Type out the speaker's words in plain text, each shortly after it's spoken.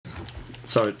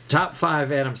So top 5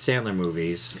 Adam Sandler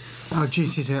movies. Oh,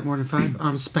 geez, he's at more than 5.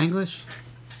 Spanglish.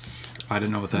 I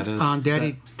didn't know what that is.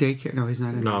 Daddy Daycare. No, he's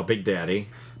not in. No, Big Daddy.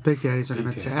 Big Daddy's what I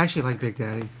meant to say. I actually like Big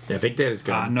Daddy. Yeah, Big Daddy's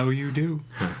good. I know you do.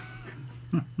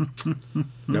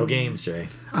 No games, Jay.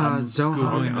 Zohan.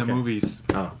 Googling the okay. movies.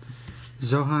 Oh,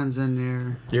 Zohan's in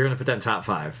there. you're gonna put that in top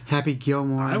 5. Happy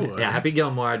Gilmore. I would. Yeah, Happy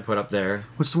Gilmore I'd put up there.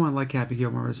 What's the one like Happy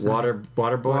Gilmore? Is Waterboy.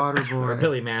 Waterboy. Or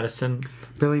Billy Madison.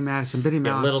 Billy Madison. Billy Yeah,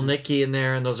 Madison. Little Nicky in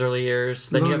there in those early years.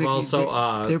 Then you have Nicky,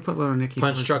 also they put Little Nicky.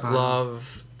 Punch towards Drunk the bottom.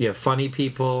 Love. You have Funny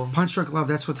People. Punch Drunk Love.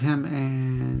 That's with him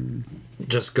and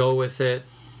Just Go With It.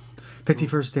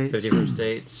 51st Dates. 51st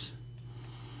Dates.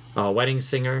 Wedding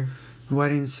Singer.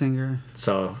 Wedding Singer.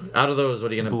 So out of those,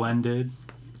 what are you gonna? Blended.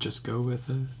 Just go with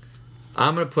it.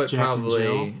 I'm gonna put Jack and probably.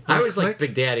 Jill. I always Click? like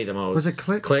Big Daddy the most. Was it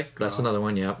Click? Click. That's another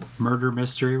one. Yep. Murder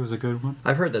Mystery was a good one.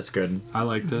 I've heard that's good. I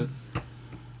liked it.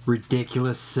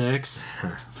 Ridiculous 6.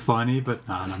 Funny, but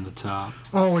not on the top.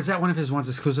 Oh, is that one of his ones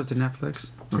exclusive to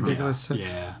Netflix? Ridiculous Yeah,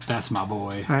 6? yeah, that's my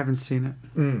boy. I haven't seen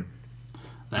it.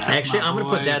 That's Actually, my I'm gonna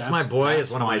boy. put That's My Boy that's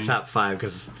as one of my funny. top 5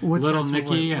 because What's Little that?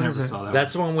 Nicky, I What is never it? saw that.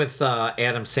 that's the one with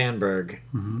Adam Sandberg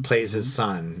plays his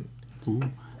son. Ooh,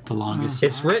 the longest.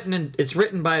 It's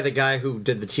written by the guy who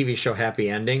did the TV show Happy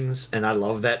Endings, and I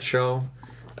love that show.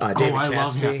 David I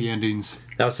love Cassidy. happy endings.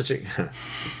 That was such a.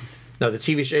 No, the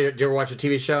TV show. Did you ever watch a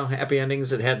TV show, Happy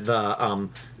Endings? It had the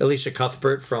Alicia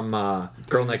Cuthbert from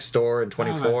Girl Next Door and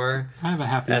 24. I have a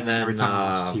happy And ending every then,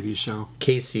 time I watch a TV show.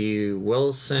 Casey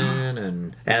Wilson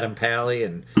and Adam Pally,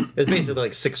 and it was basically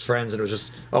like 6 friends, and it was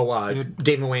just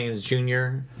Damon Wayans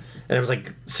Jr. and it was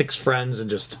like 6 friends and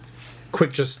just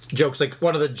quick jokes. Like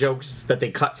one of the jokes that they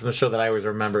cut from the show that I always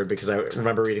remembered because I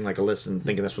remember reading like a list and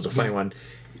thinking this was a funny one.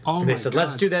 Oh And they my said, God.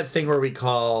 let's do that thing where we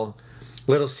call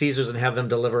Little Caesars and have them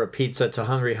deliver a pizza to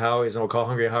Hungry Howie's, and we'll call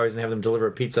Hungry Howie's and have them deliver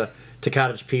a pizza to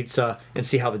Cottage Pizza and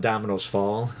see how the dominoes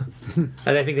fall. And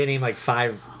I think they named like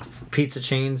 5 pizza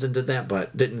chains and did that,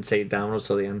 but didn't say dominoes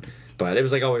till the end. But it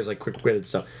was like always like quick-witted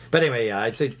stuff. But anyway, yeah,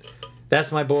 I'd say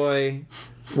That's My Boy,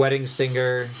 Wedding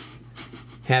Singer,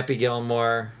 Happy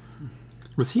Gilmore.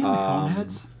 Was he in the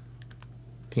Coneheads?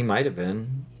 He might have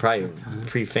been. Probably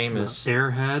pre-famous.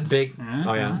 Airheads. Big, Yeah.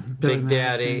 oh yeah, Billy Big Madison.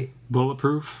 Daddy,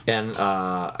 Bulletproof. and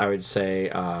I would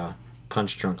say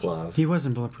Punch Drunk Love. He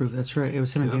wasn't Bulletproof. That's right. It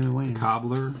was him and Damon Wayans.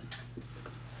 Cobbler.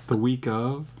 The Week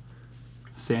of.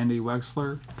 Sandy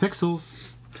Wexler. Pixels.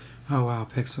 Oh wow,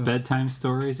 Pixels. Bedtime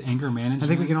Stories. Anger Management. I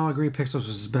think we can all agree Pixels was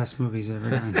his best movies ever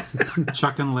done.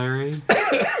 Chuck and Larry.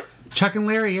 Chuck and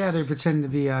Larry, yeah, they're pretending to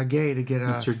be gay to get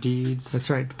Mr. Deeds. That's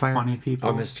right, fire. Funny People.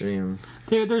 Oh, Mr. Neiman.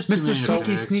 There's too Mr. many to Sneaky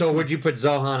pick. Sneaky. So would you put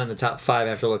Zohan in the top 5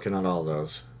 after looking at all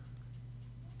those?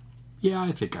 Yeah,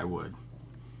 I think I would.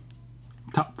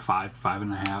 Top 5,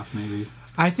 5.5 maybe.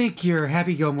 I think your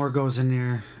Happy Gilmore goes in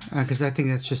there because I think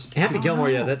that's just Happy Gilmore,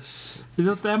 know. yeah, that's.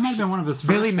 That might have been one of his first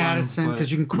Billy ones, Madison but- because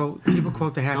you can quote people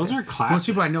quote the half. Those are Most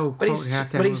people I classics. know But quote he's,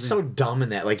 half that but movie. he's so dumb in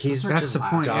that. Like he's That's the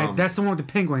just point. dumb. That's the one with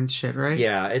the penguin shit, right?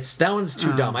 Yeah, that one's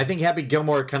too dumb. I think Happy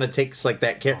Gilmore kind of takes like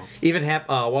that. Even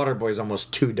Waterboy is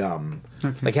almost too dumb.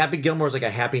 Okay. Like Happy Gilmore is like a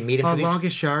happy medium. 'cause he's-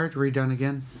 Longest Yard redone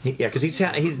again. because he's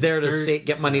there to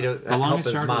get money to help Longest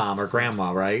his Yard mom or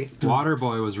grandma, right?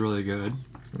 Waterboy was really good.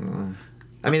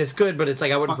 I mean, it's good, but it's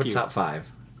like I wouldn't Fuck put you. top 5.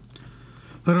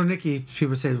 Little Nicky,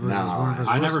 people say was No, one of his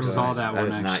I worst never movies. saw that one,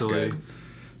 is not actually. good.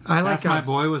 I like That's My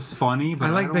Boy was funny, but I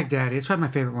like don't- Big Daddy. It's probably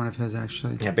my favorite one of his,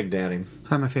 actually. Yeah, Big Daddy.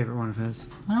 Probably my favorite one of his.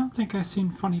 I don't think I've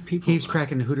seen Funny People. He keeps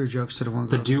cracking the Hooter jokes to the one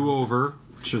The girl. Do-Over.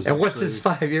 Which was And what's actually- his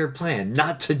 5-year plan?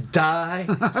 Not to die.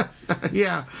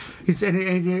 Yeah,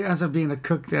 and he ends up being a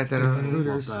cook at that I just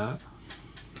Hooters. love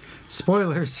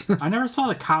Spoilers. that. I never saw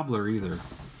The Cobbler either.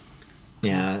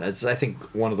 Yeah, that's I think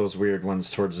one of those weird ones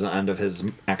towards the end of his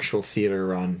actual theater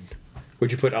run.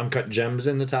 Would you put Uncut Gems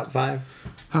in the top 5?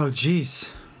 Oh, jeez.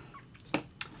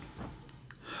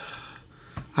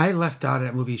 I left out of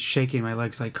that movie shaking my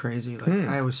legs like crazy. Like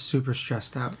I was super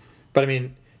stressed out. But I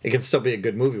mean, it can still be a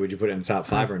good movie. Would you put it in the top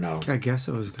 5 or no? I guess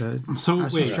it was good. So I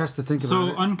was wait, too stressed to think so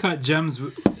about it. Uncut Gems,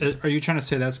 are you trying to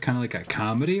say that's kind of like a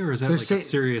comedy, or is that They're like say- a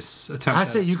serious attempt? I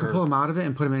say you can or- pull him out of it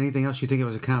and put him in anything else you think it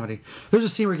was a comedy. There's a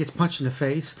scene where he gets punched in the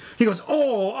face. He goes,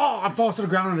 oh, I'm falling to the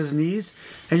ground on his knees.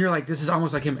 And you're like, this is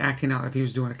almost like him acting out like he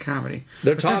was doing a comedy.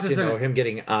 They're But since talking, it's in though, a- him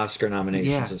getting Oscar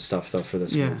nominations Yeah. and stuff, though, for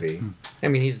this Yeah. movie. I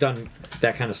mean, he's done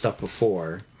that kind of stuff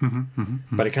before.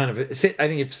 But it kind of I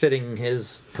think it's fitting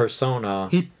his persona.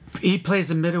 He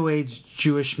plays a middle-aged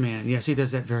Jewish man. Yes, he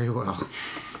does that very well.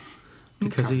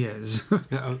 Because he is.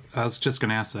 Yeah, I was just going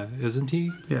to ask that. Isn't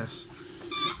he? Yes.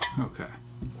 Okay.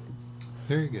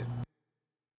 Very good.